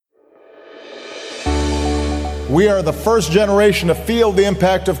We are the first generation to feel the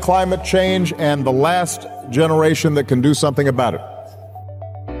impact of climate change and the last generation that can do something about it.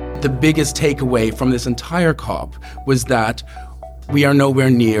 The biggest takeaway from this entire COP was that we are nowhere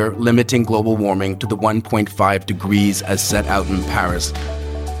near limiting global warming to the 1.5 degrees as set out in Paris.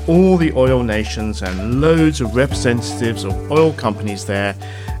 All the oil nations and loads of representatives of oil companies there,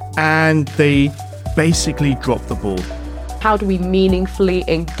 and they basically dropped the ball. How do we meaningfully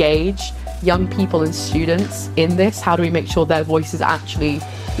engage young people and students in this? How do we make sure their voices are actually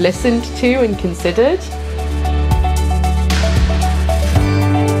listened to and considered?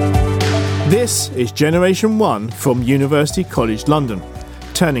 This is Generation 1 from University College London,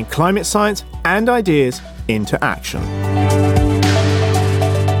 turning climate science and ideas into action.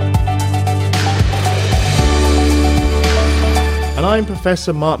 And I'm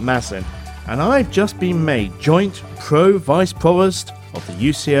Professor Mark Maslin, and I've just been made Joint Pro-Vice Provost of the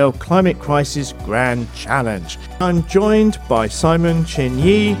UCL Climate Crisis Grand Challenge. I'm joined by Simon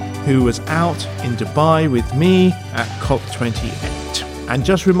Chin-Yee, who was out in Dubai with me at COP28. And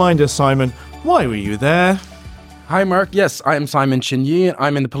just remind us, Simon, why were you there? Hi, Mark. Yes, I am Simon Chin-Yee.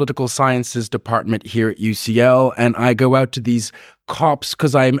 I'm in the Political Sciences Department here at UCL, and I go out to these COPs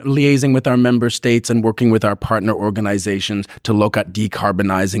because I'm liaising with our member states and working with our partner organizations to look at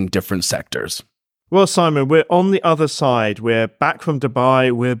decarbonizing different sectors. Well, Simon, we're on the other side. We're back from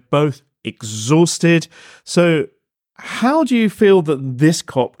Dubai. We're both exhausted. So how do you feel that this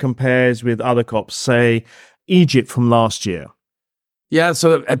COP compares with other COPs, say Egypt from last year? Yeah,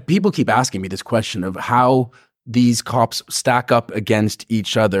 so people keep asking me this question of how these COPs stack up against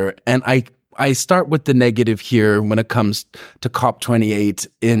each other. And I start with the negative here when it comes to COP28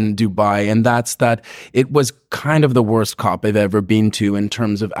 in Dubai, and that's that it was kind of the worst COP I've ever been to in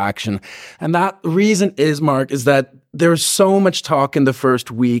terms of action. And that reason is, Mark, is that there's so much talk in the first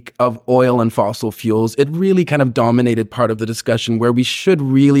week of oil and fossil fuels. It really kind of dominated part of the discussion where we should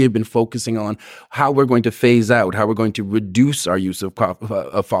really have been focusing on how we're going to phase out, how we're going to reduce our use of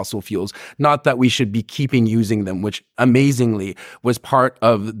fossil fuels. Not that we should be keeping using them, which amazingly was part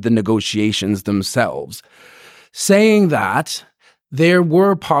of the negotiations themselves. Saying that, there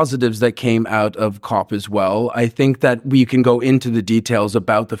were positives that came out of COP as well. I think that we can go into the details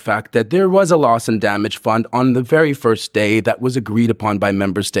about the fact that there was a loss and damage fund on the very first day that was agreed upon by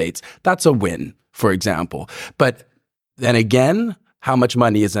member states. That's a win, for example. But then again, how much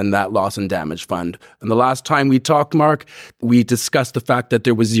money is in that loss and damage fund? And the last time we talked, Mark, we discussed the fact that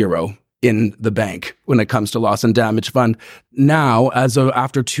there was zero in the bank when it comes to loss and damage fund. Now,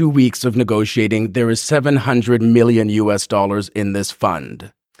 after 2 weeks of negotiating, there is $700 million in this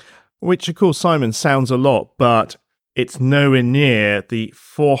fund. Which, of course, Simon, sounds a lot, but it's nowhere near the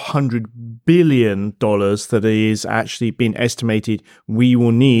 $400 billion that is actually been estimated we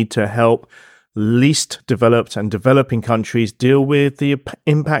will need to help least developed and developing countries deal with the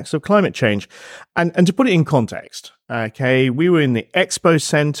impacts of climate change. And to put it in context, okay, we were in the Expo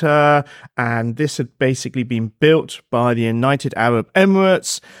Center, and this had basically been built by the United Arab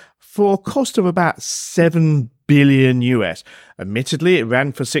Emirates for a cost of about $7 billion US. Admittedly, it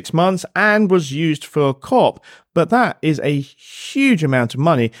ran for 6 months and was used for a COP, but that is a huge amount of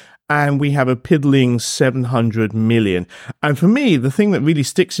money. And we have a piddling 700 million. And for me, the thing that really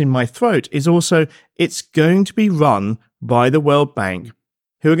sticks in my throat is also it's going to be run by the World Bank,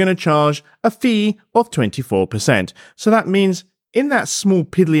 who are going to charge a fee of 24%. So that means in that small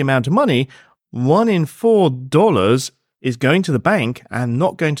piddly amount of money, $1 in $4 is going to the bank and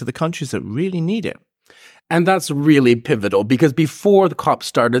not going to the countries that really need it. And that's really pivotal because before the COP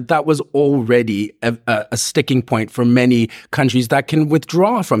started, that was already a sticking point for many countries that can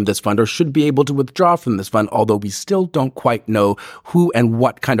withdraw from this fund or should be able to withdraw from this fund, although we still don't quite know who and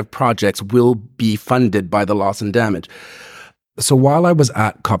what kind of projects will be funded by the loss and damage. So while I was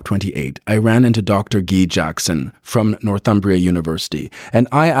at COP28, I ran into Dr. Guy Jackson from Northumbria University, and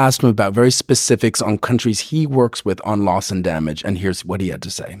I asked him about very specifics on countries he works with on loss and damage, and here's what he had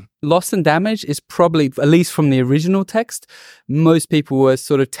to say. Loss and damage is probably, at least from the original text, most people were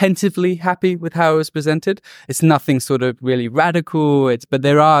sort of tentatively happy with how it was presented. It's nothing sort of really radical, but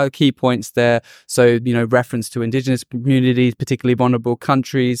there are key points there. So, reference to indigenous communities, particularly vulnerable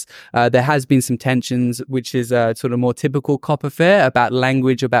countries. There has been some tensions, which is a sort of more typical COP affair about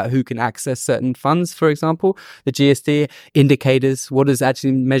language, about who can access certain funds, for example. The GSD indicators, what does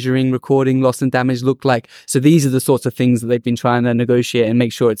actually measuring, recording loss and damage look like? So these are the sorts of things that they've been trying to negotiate and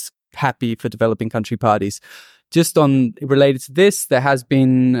make sure it's happy for developing country parties. Just on related to this, there has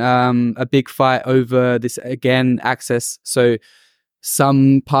been a big fight over this, again, access. So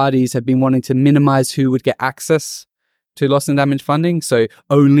some parties have been wanting to minimize who would get access to loss and damage funding, so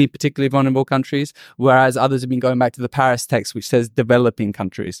only particularly vulnerable countries, whereas others have been going back to the Paris text, which says developing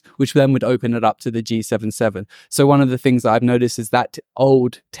countries, which then would open it up to the G77. So one of the things that I've noticed is that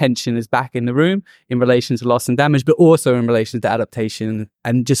old tension is back in the room in relation to loss and damage, but also in relation to adaptation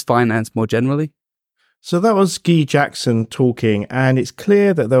and just finance more generally. So that was Guy Jackson talking, and it's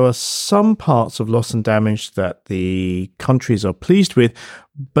clear that there are some parts of loss and damage that the countries are pleased with,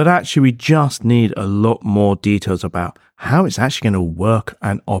 but actually we just need a lot more details about how it's actually going to work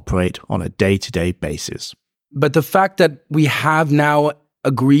and operate on a day-to-day basis. But the fact that we have now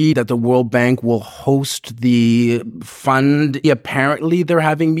agreed that the World Bank will host the fund, apparently they're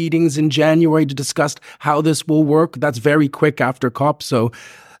having meetings in January to discuss how this will work. That's very quick after COP, so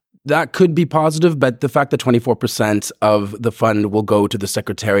that could be positive, but the fact that 24% of the fund will go to the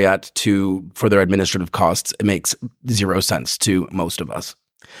Secretariat for their administrative costs, it makes zero sense to most of us.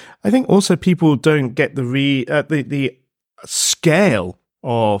 I think also people don't get the scale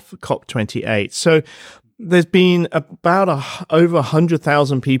of COP28. So there's been about over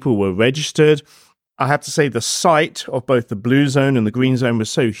 100,000 people were registered. I have to say the site of both the blue zone and the green zone was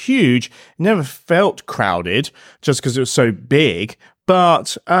so huge, it never felt crowded just because it was so big.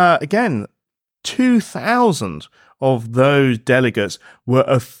 But again, 2,000 of those delegates were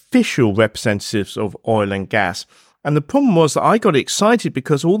official representatives of oil and gas. And the problem was that I got excited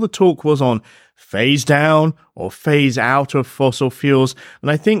because all the talk was on phase down or phase out of fossil fuels. And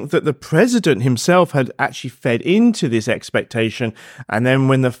I think that the president himself had actually fed into this expectation. And then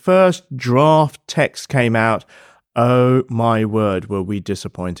when the first draft text came out, oh my word, were we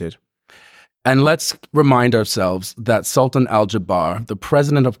disappointed. And let's remind ourselves that Sultan Al Jaber, the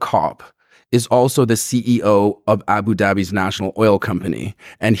president of COP, is also the CEO of Abu Dhabi's national oil company.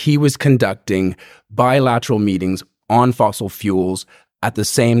 And he was conducting bilateral meetings on fossil fuels at the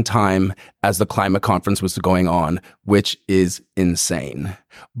same time as the climate conference was going on, which is insane.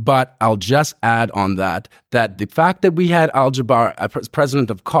 But I'll just add on that the fact that we had Al Jaber as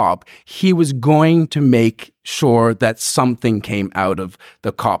president of COP, he was going to make sure that something came out of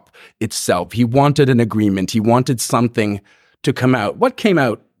the COP itself. He wanted an agreement. He wanted something to come out. What came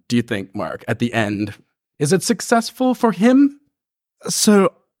out, do you think, Mark, at the end? Is it successful for him?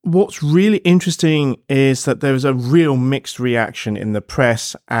 So what's really interesting is that there was a real mixed reaction in the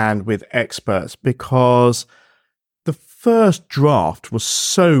press and with experts because the first draft was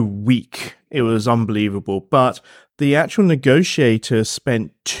so weak. It was unbelievable. But the actual negotiators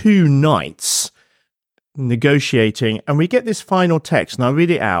spent 2 nights negotiating, and we get this final text, and I'll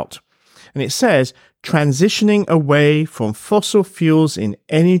read it out. And it says, transitioning away from fossil fuels in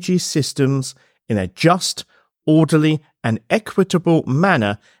energy systems in a just, orderly, and equitable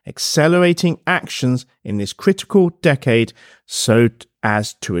manner, accelerating actions in this critical decade so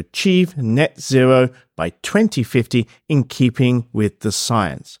as to achieve net zero by 2050 in keeping with the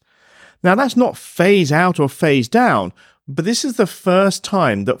science. Now, that's not phase out or phase down, but this is the first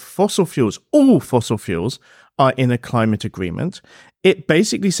time that all fossil fuels, are in a climate agreement. It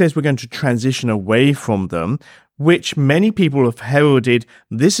basically says we're going to transition away from them, which many people have heralded.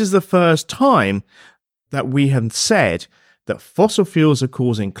 This is the first time that we have said that fossil fuels are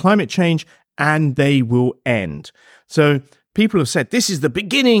causing climate change and they will end. So people have said this is the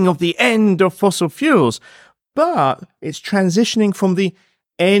beginning of the end of fossil fuels, but it's transitioning from the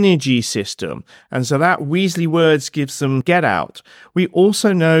energy system. And so that Weasley words gives them get out. We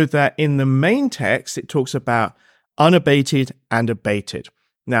also know that in the main text, it talks about unabated and abated.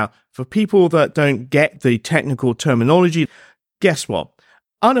 Now, for people that don't get the technical terminology, guess what?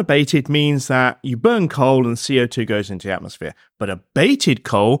 Unabated means that you burn coal and CO2 goes into the atmosphere. But abated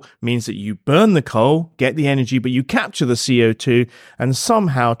coal means that you burn the coal, get the energy, but you capture the CO2 and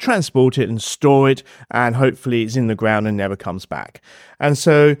somehow transport it and store it, and hopefully it's in the ground and never comes back. And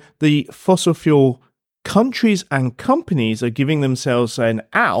so the fossil fuel countries and companies are giving themselves an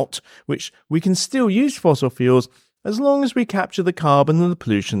out, which we can still use fossil fuels as long as we capture the carbon and the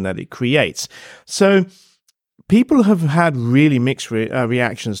pollution that it creates. So people have had really mixed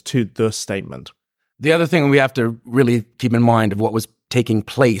reactions to the statement. The other thing we have to really keep in mind of what was taking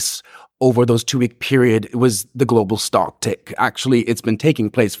place over those 2-week period was the global stock tick. Actually, it's been taking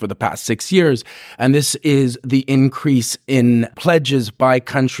place for the past 6 years. And this is the increase in pledges by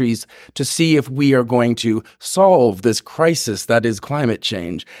countries to see if we are going to solve this crisis that is climate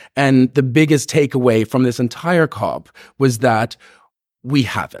change. And the biggest takeaway from this entire COP was that we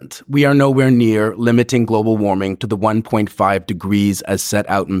haven't. We are nowhere near limiting global warming to the 1.5 degrees as set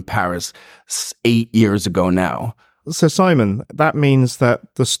out in Paris 8 years ago now. So, Simon, that means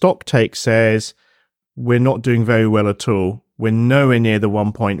that the stock take says we're not doing very well at all. We're nowhere near the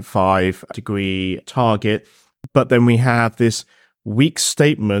 1.5 degree target. But then we have this weak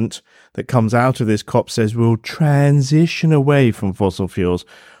statement that comes out of this COP says we'll transition away from fossil fuels.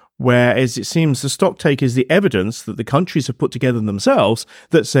 Whereas it seems the stocktake is the evidence that the countries have put together themselves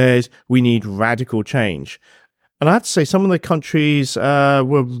that says we need radical change. And I have to say, some of the countries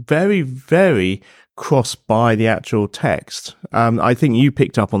were very, very crossed by the actual text. I think you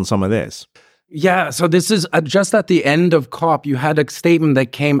picked up on some of this. Yeah, so this is just at the end of COP, you had a statement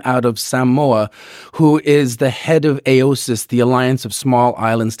that came out of Samoa, who is the head of AOSIS, the Alliance of Small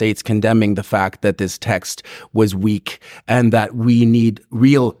Island States, condemning the fact that this text was weak and that we need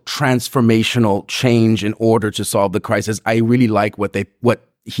real transformational change in order to solve the crisis. I really like what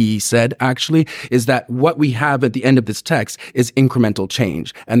he said, actually, is that what we have at the end of this text is incremental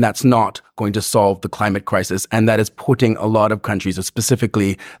change, and that's not going to solve the climate crisis, and that is putting a lot of countries,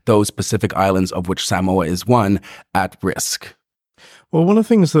 specifically those Pacific islands, of which Samoa is one, at risk. Well, one of the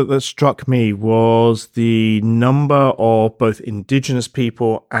things that struck me was the number of both indigenous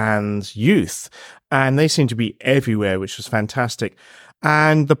people and youth, and they seem to be everywhere, which was fantastic.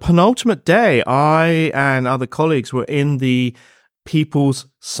 And the penultimate day, I and other colleagues were in the People's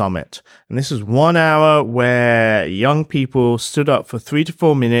Summit. And this is 1 hour where young people stood up for 3 to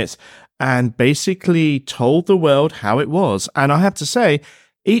 4 minutes and basically told the world how it was. And I have to say,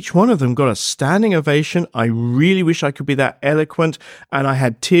 each one of them got a standing ovation. I really wish I could be that eloquent. And I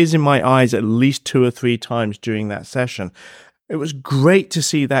had tears in my eyes at least 2 or 3 times during that session. It was great to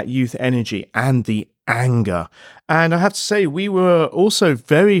see that youth energy and the anger. And I have to say, we were also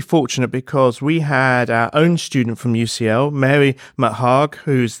very fortunate because we had our own student from UCL, Mary McHarg,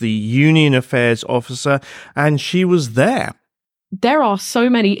 who's the Union Affairs Officer, and she was there. There are so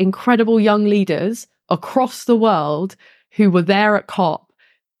many incredible young leaders across the world who were there at COP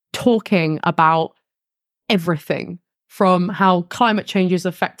talking about everything, from how climate change is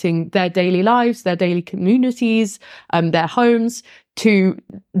affecting their daily lives, their daily communities, their homes, to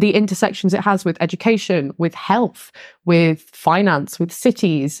the intersections it has with education, with health, with finance, with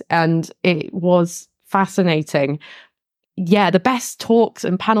cities. And it was fascinating. Yeah, the best talks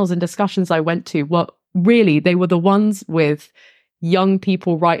and panels and discussions I went to were they were the ones with young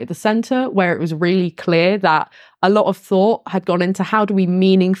people right at the center, where it was really clear that a lot of thought had gone into how do we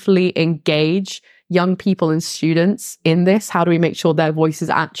meaningfully engage young people and students in this? How do we make sure their voice is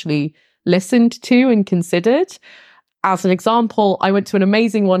actually listened to and considered? As an example, I went to an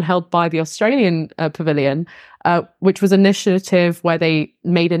amazing one held by the Australian Pavilion, which was an initiative where they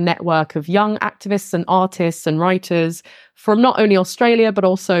made a network of young activists and artists and writers from not only Australia, but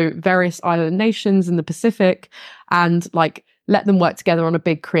also various island nations in the Pacific, and let them work together on a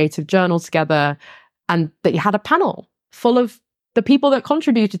big creative journal together. And that you had a panel full of the people that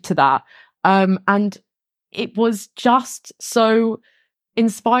contributed to that. And it was just so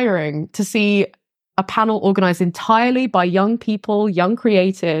inspiring to see a panel organized entirely by young people, young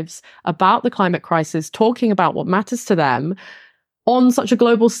creatives, about the climate crisis, talking about what matters to them on such a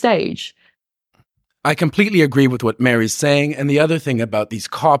global stage. I completely agree with what Mary's saying. And the other thing about these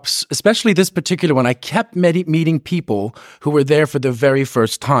COPs, especially this particular one, I kept meeting people who were there for the very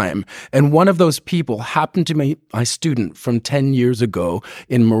first time. And one of those people happened to be my student from 10 years ago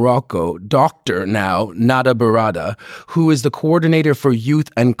in Morocco, Dr. now Nada Barada, who is the coordinator for youth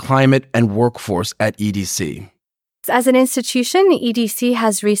and climate and workforce at EDC. As an institution, EDC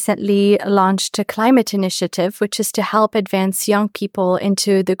has recently launched a climate initiative, which is to help advance young people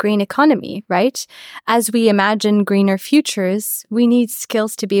into the green economy, right? As we imagine greener futures, we need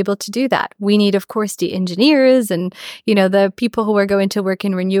skills to be able to do that. We need, of course, the engineers and, the people who are going to work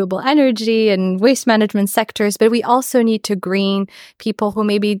in renewable energy and waste management sectors, but we also need to green people who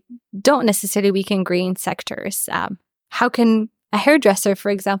maybe don't necessarily work in green sectors. How can a hairdresser,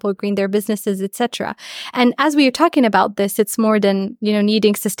 for example, green their businesses, etc. And as we are talking about this, it's more than,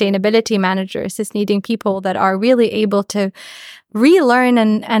 needing sustainability managers. It's needing people that are really able to relearn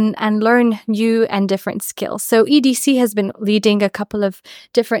and learn new and different skills. So EDC has been leading a couple of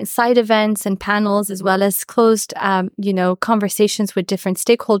different side events and panels, as well as closed, conversations with different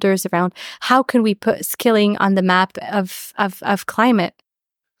stakeholders around how can we put skilling on the map of climate.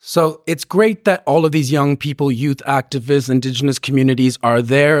 So it's great that all of these young people, youth activists, indigenous communities are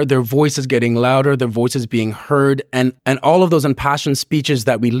there. Their voices getting louder, their voices being heard. And all of those impassioned speeches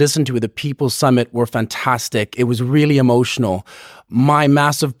that we listened to at the People's Summit were fantastic. It was really emotional. My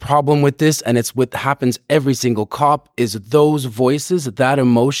massive problem with this, and it's what happens every single COP, is those voices, that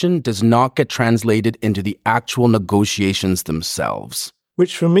emotion does not get translated into the actual negotiations themselves.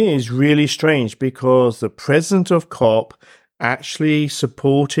 Which for me is really strange, because the president of COP actually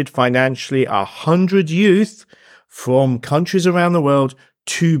supported financially 100 youth from countries around the world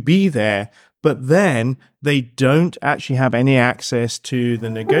to be there, but then they don't actually have any access to the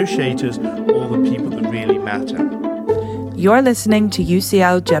negotiators or the people that really matter. You're listening to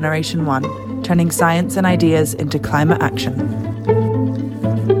UCL Generation 1, turning science and ideas into climate action.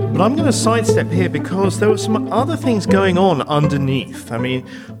 But I'm going to sidestep here because there were some other things going on underneath. I mean,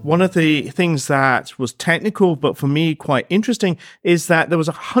 one of the things that was technical, but for me quite interesting, is that there was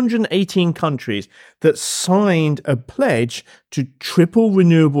 118 countries that signed a pledge to triple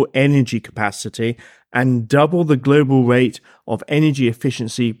renewable energy capacity and double the global rate of energy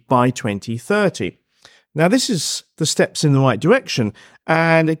efficiency by 2030. Now, this is the steps in the right direction.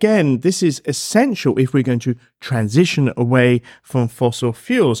 And again, this is essential if we're going to transition away from fossil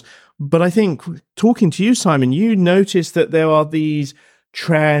fuels. But I think talking to you, Simon, you noticed that there are these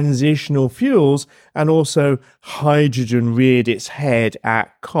transitional fuels and also hydrogen reared its head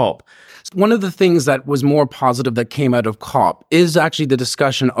at COP. One of the things that was more positive that came out of COP is actually the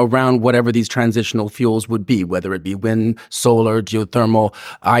discussion around whatever these transitional fuels would be, whether it be wind, solar, geothermal,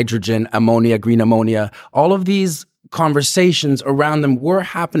 hydrogen, ammonia, green ammonia. All of these conversations around them were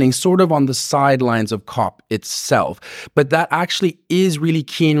happening sort of on the sidelines of COP itself. But that actually is really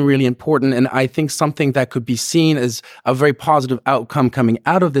key and really important. And I think something that could be seen as a very positive outcome coming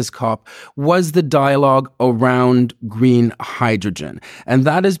out of this COP was the dialogue around green hydrogen. And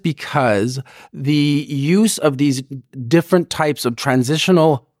that is because the use of these different types of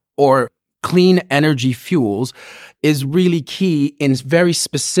transitional or clean energy fuels is really key in very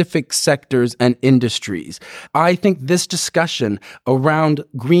specific sectors and industries. I think this discussion around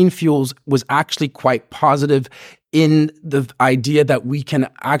green fuels was actually quite positive in the idea that we can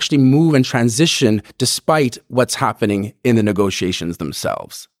actually move and transition despite what's happening in the negotiations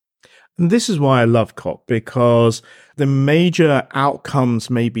themselves. And this is why I love COP, because the major outcomes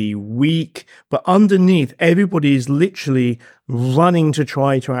may be weak, but underneath, everybody is literally running to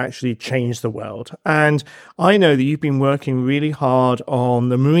try to actually change the world. And I know that you've been working really hard on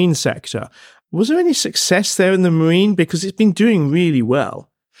the marine sector. Was there any success there in the marine? Because it's been doing really well.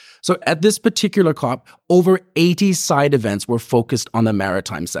 So at this particular COP, over 80 side events were focused on the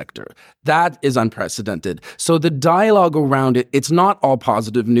maritime sector. That is unprecedented. So the dialogue around it, it's not all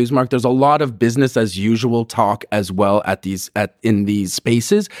positive news, Mark. There's a lot of business as usual talk as well in these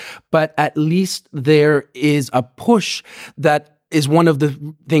spaces. But at least there is a push that is one of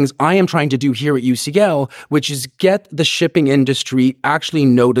the things I am trying to do here at UCL, which is get the shipping industry actually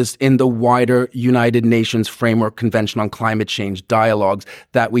noticed in the wider United Nations Framework Convention on Climate Change dialogues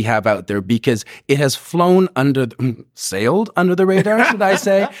that we have out there, because it has sailed under the radar, should I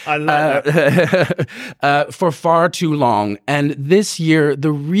say, I love it. For far too long. And this year,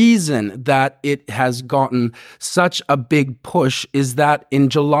 the reason that it has gotten such a big push is that in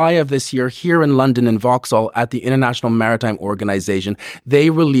July of this year, here in London in Vauxhall at the International Maritime Organization, they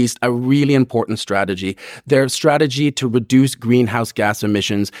released a really important strategy. Their strategy to reduce greenhouse gas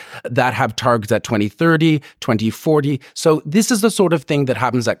emissions that have targets at 2030, 2040. So this is the sort of thing that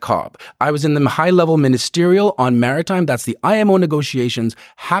happens at COP. I was in the high-level ministerial on maritime. That's the IMO negotiations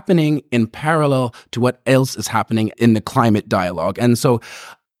happening in parallel to what else is happening in the climate dialogue. And so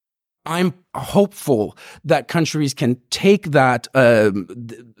I'm hopeful that countries can take that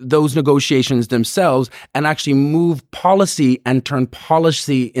those negotiations themselves and actually move policy and turn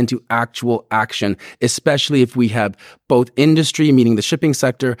policy into actual action, especially if we have both industry, meaning the shipping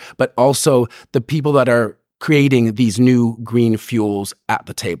sector, but also the people that are creating these new green fuels at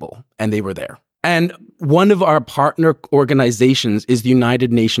the table. And they were there. And one of our partner organizations is the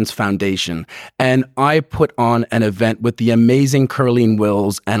United Nations Foundation. And I put on an event with the amazing Curleen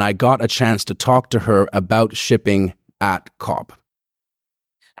Wills, and I got a chance to talk to her about shipping at COP.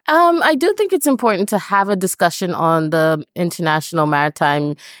 I do think it's important to have a discussion on the international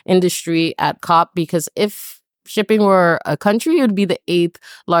maritime industry at COP, because if shipping were a country, it would be the 8th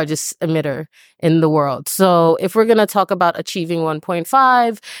largest emitter in the world. So if we're going to talk about achieving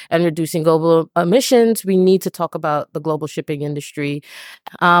 1.5 and reducing global emissions, we need to talk about the global shipping industry.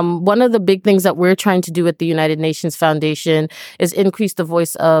 One of the big things that we're trying to do at the United Nations Foundation is increase the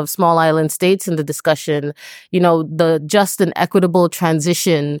voice of small island states in the discussion. You know, the just and equitable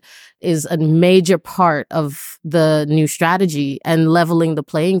transition is a major part of the new strategy and leveling the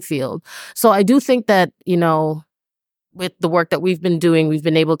playing field. So I do think that, you know, with the work that we've been doing, we've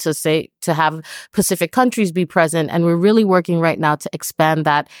been able to have Pacific countries be present. And we're really working right now to expand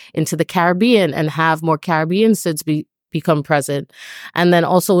that into the Caribbean and have more Caribbean states become present. And then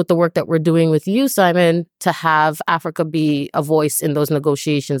also with the work that we're doing with you, Simon, to have Africa be a voice in those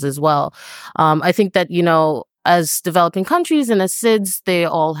negotiations as well. I think that, you know, as developing countries and as SIDS, they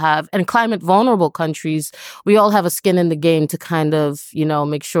all have, and climate vulnerable countries, we all have a skin in the game to kind of,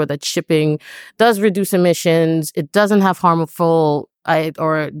 make sure that shipping does reduce emissions. It doesn't have harmful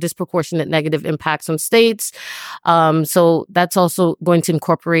or disproportionate negative impacts on states. So that's also going to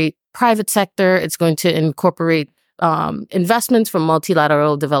incorporate private sector. It's going to incorporate investments from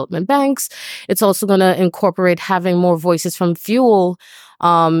multilateral development banks. It's also going to incorporate having more voices from fuel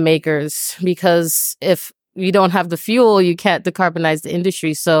makers, because if you don't have the fuel, you can't decarbonize the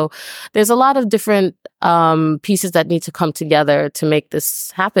industry. So there's a lot of different pieces that need to come together to make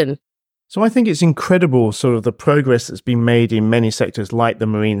this happen. So I think it's incredible, sort of the progress that's been made in many sectors like the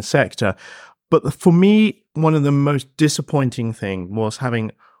marine sector. But for me, one of the most disappointing things was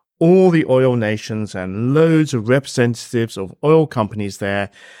having all the oil nations and loads of representatives of oil companies there,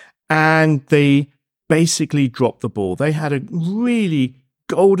 and they basically dropped the ball. They had a really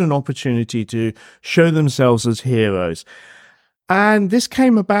golden opportunity to show themselves as heroes. And this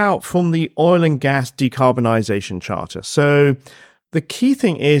came about from the Oil and Gas Decarbonization Charter. So the key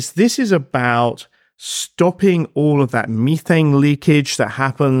thing is this is about stopping all of that methane leakage that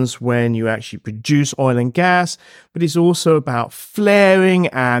happens when you actually produce oil and gas, but it's also about flaring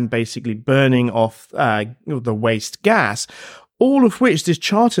and basically burning off the waste gas, all of which this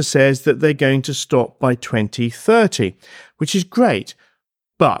charter says that they're going to stop by 2030, which is great.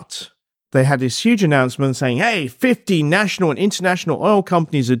 But they had this huge announcement saying, hey, 50 national and international oil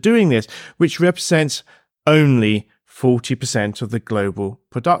companies are doing this, which represents only 40% of the global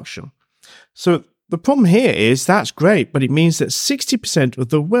production. So the problem here is that's great, but it means that 60% of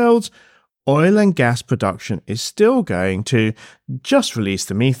the world's oil and gas production is still going to just release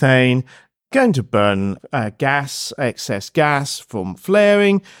the methane, going to burn excess gas from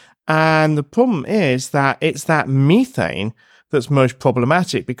flaring. And the problem is that it's that methane that's most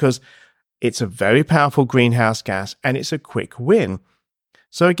problematic, because it's a very powerful greenhouse gas and it's a quick win.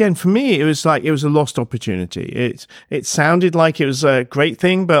 So again, for me, it was a lost opportunity. It sounded like it was a great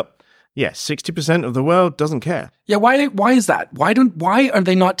thing, but yes, 60% of the world doesn't care. Yeah, why is that? Why are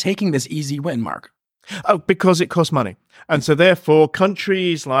they not taking this easy win, Mark? Oh, because it costs money. And so therefore,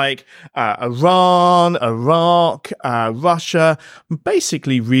 countries like Iran, Iraq, Russia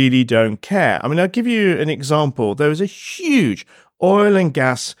basically really don't care. I mean, I'll give you an example. There is a huge oil and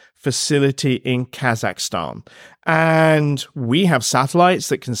gas facility in Kazakhstan, and we have satellites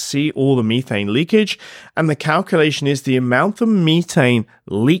that can see all the methane leakage, and the calculation is the amount of methane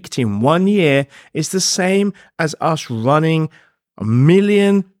leaked in 1 year is the same as us running 1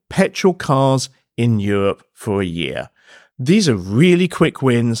 million petrol cars in Europe for a year. These are really quick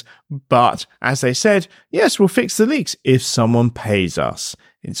wins, but as they said, yes, we'll fix the leaks if someone pays us.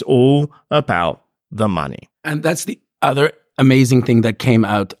 It's all about the money. And that's the other amazing thing that came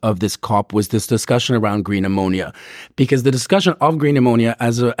out of this COP was this discussion around green ammonia, because the discussion of green ammonia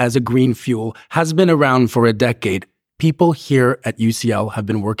as a green fuel has been around for a decade. People here at UCL have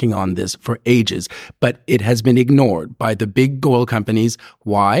been working on this for ages, but it has been ignored by the big oil companies.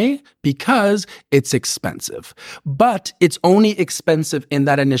 Why? Because it's expensive. But it's only expensive in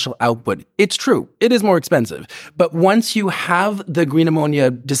that initial output. It's true, it is more expensive. But once you have the green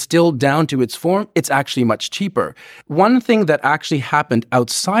ammonia distilled down to its form, it's actually much cheaper. One thing that actually happened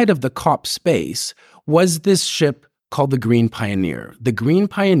outside of the COP space was this ship called the Green Pioneer. The Green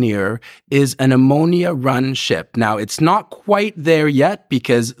Pioneer is an ammonia-run ship. Now, it's not quite there yet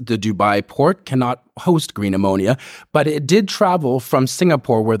because the Dubai port cannot host green ammonia, but it did travel from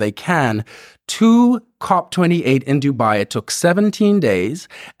Singapore, where they can, to COP28 in Dubai. It took 17 days,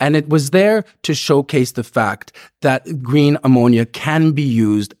 and it was there to showcase the fact that green ammonia can be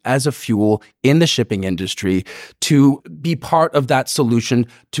used as a fuel in the shipping industry to be part of that solution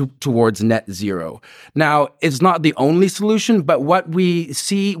towards net zero. Now, it's not the only solution, but what we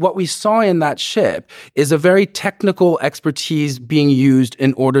saw in that ship is a very technical expertise being used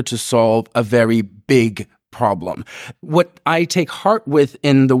in order to solve a very big problem. What I take heart with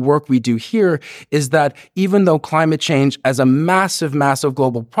in the work we do here is that even though climate change as a massive, massive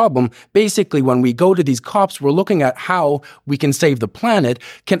global problem, basically when we go to these COPs, we're looking at how we can save the planet,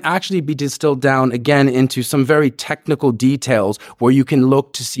 can actually be distilled down again into some very technical details where you can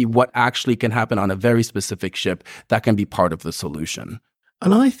look to see what actually can happen on a very specific ship that can be part of the solution.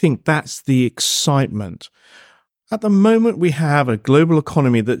 And I think that's the excitement. At the moment, we have a global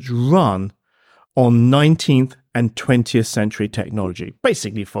economy that's run on 19th and 20th century technology,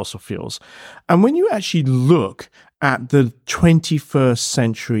 basically fossil fuels. And when you actually look at the 21st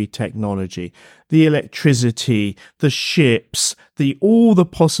century technology, the electricity, the ships, all the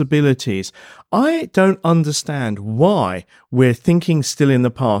possibilities, I don't understand why we're thinking still in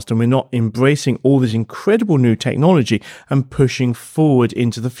the past and we're not embracing all this incredible new technology and pushing forward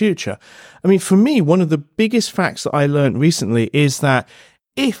into the future. I mean, for me, one of the biggest facts that I learned recently is that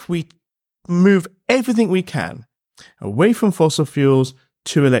if we move everything we can away from fossil fuels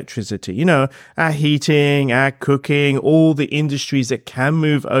to electricity, you know, our heating, our cooking, all the industries that can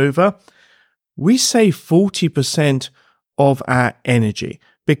move over, we save 40% of our energy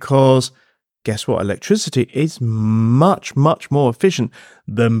because guess what? Electricity is much, much more efficient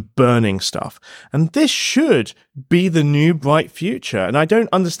than burning stuff. And this should be the new bright future. And I don't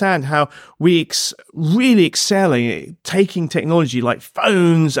understand how we really excel in taking technology like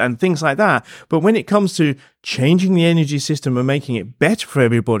phones and things like that. But when it comes to changing the energy system and making it better for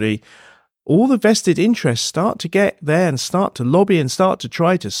everybody, all the vested interests start to get there and start to lobby and start to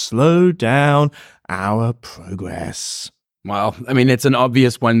try to slow down our progress. Well, I mean, it's an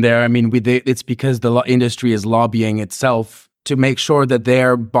obvious one there. I mean, it's because the industry is lobbying itself to make sure that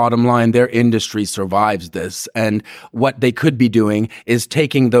their bottom line, their industry survives this. And what they could be doing is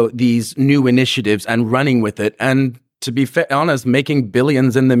taking these new initiatives and running with it. And to be honest, making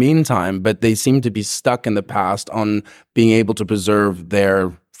billions in the meantime. But they seem to be stuck in the past on being able to preserve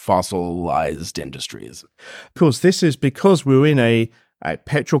their fossilized industries. Of course, this is because we're in a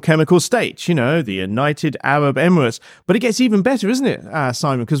petrochemical state, you know, the United Arab Emirates. But it gets even better, isn't it,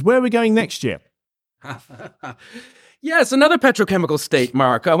 Simon? Because where are we going next year? Yes, another petrochemical state,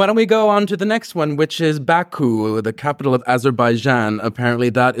 Mark. Why don't we go on to the next one, which is Baku, the capital of Azerbaijan. Apparently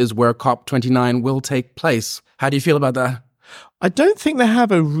that is where COP29 will take place. How do you feel about that? I don't think they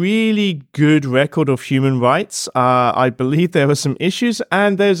have a really good record of human rights. I believe there are some issues,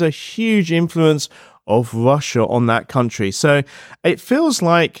 and there's a huge influence of Russia on that country. So it feels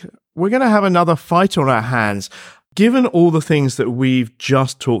like we're going to have another fight on our hands. Given all the things that we've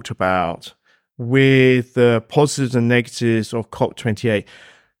just talked about with the positives and negatives of COP28,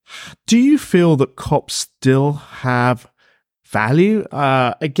 do you feel that COPs still have value?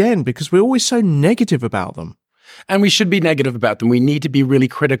 Again, because we're always so negative about them. And we should be negative about them. We need to be really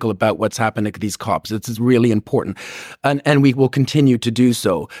critical about what's happening at these COPs. It's really important. And we will continue to do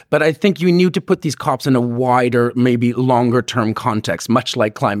so. But I think you need to put these COPs in a wider, maybe longer term context, much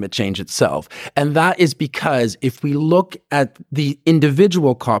like climate change itself. And that is because if we look at the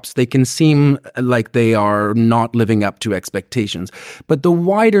individual COPs, they can seem like they are not living up to expectations. But the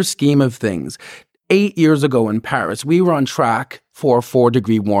wider scheme of things, 8 years ago in Paris, we were on track for a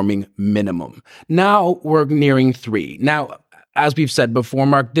 4-degree warming minimum. Now we're nearing 3. Now, as we've said before,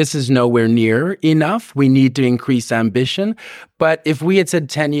 Mark, this is nowhere near enough. We need to increase ambition. But if we had said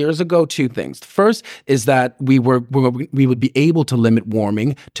 10 years ago, 2 things. The first is that we would be able to limit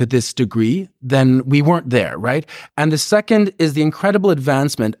warming to this degree, then we weren't there, right? And the second is the incredible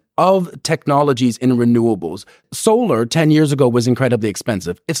advancement of technologies in renewables. Solar 10 years ago was incredibly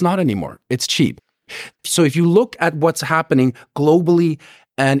expensive. It's not anymore. It's cheap. So if you look at what's happening globally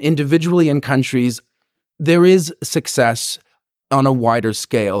and individually in countries, there is success on a wider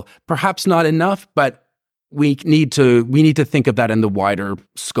scale. Perhaps not enough, but we need to think of that in the wider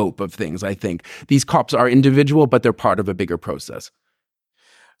scope of things, I think. These COPs are individual, but they're part of a bigger process.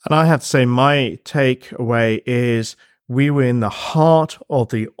 And I have to say, my takeaway is we were in the heart of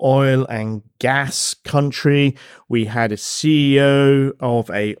the oil and gas country. We had a CEO of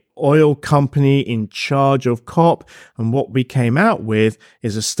a oil company in charge of COP. And what we came out with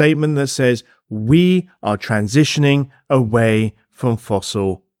is a statement that says, we are transitioning away from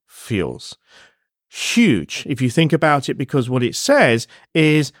fossil fuels. Huge, if you think about it, because what it says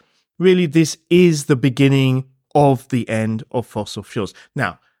is really this is the beginning of the end of fossil fuels.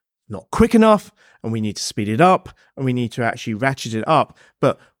 Now, not quick enough, and we need to speed it up, and we need to actually ratchet it up.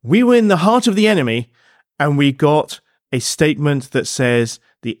 But we were in the heart of the enemy, and we got a statement that says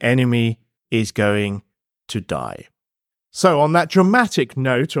the enemy is going to die. So on that dramatic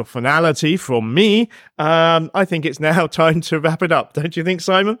note of finality from me, I think it's now time to wrap it up. Don't you think,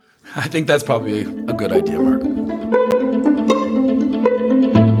 Simon? I think that's probably a good idea, Mark.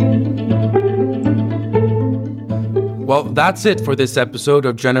 Well, that's it for this episode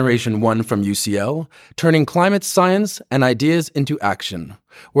of Generation 1 from UCL, turning climate science and ideas into action.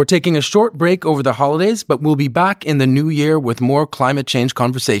 We're taking a short break over the holidays, but we'll be back in the new year with more climate change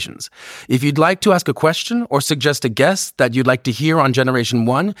conversations. If you'd like to ask a question or suggest a guest that you'd like to hear on Generation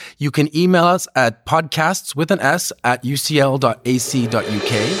 1, you can email us at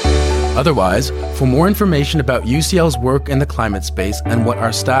podcasts@ucl.ac.uk. Otherwise, for more information about UCL's work in the climate space and what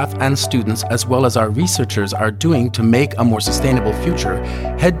our staff and students, as well as our researchers, are doing to make a more sustainable future,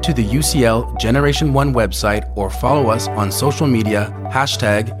 head to the UCL Generation 1 website or follow us on social media,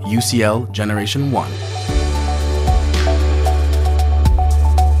 #UCL Generation 1.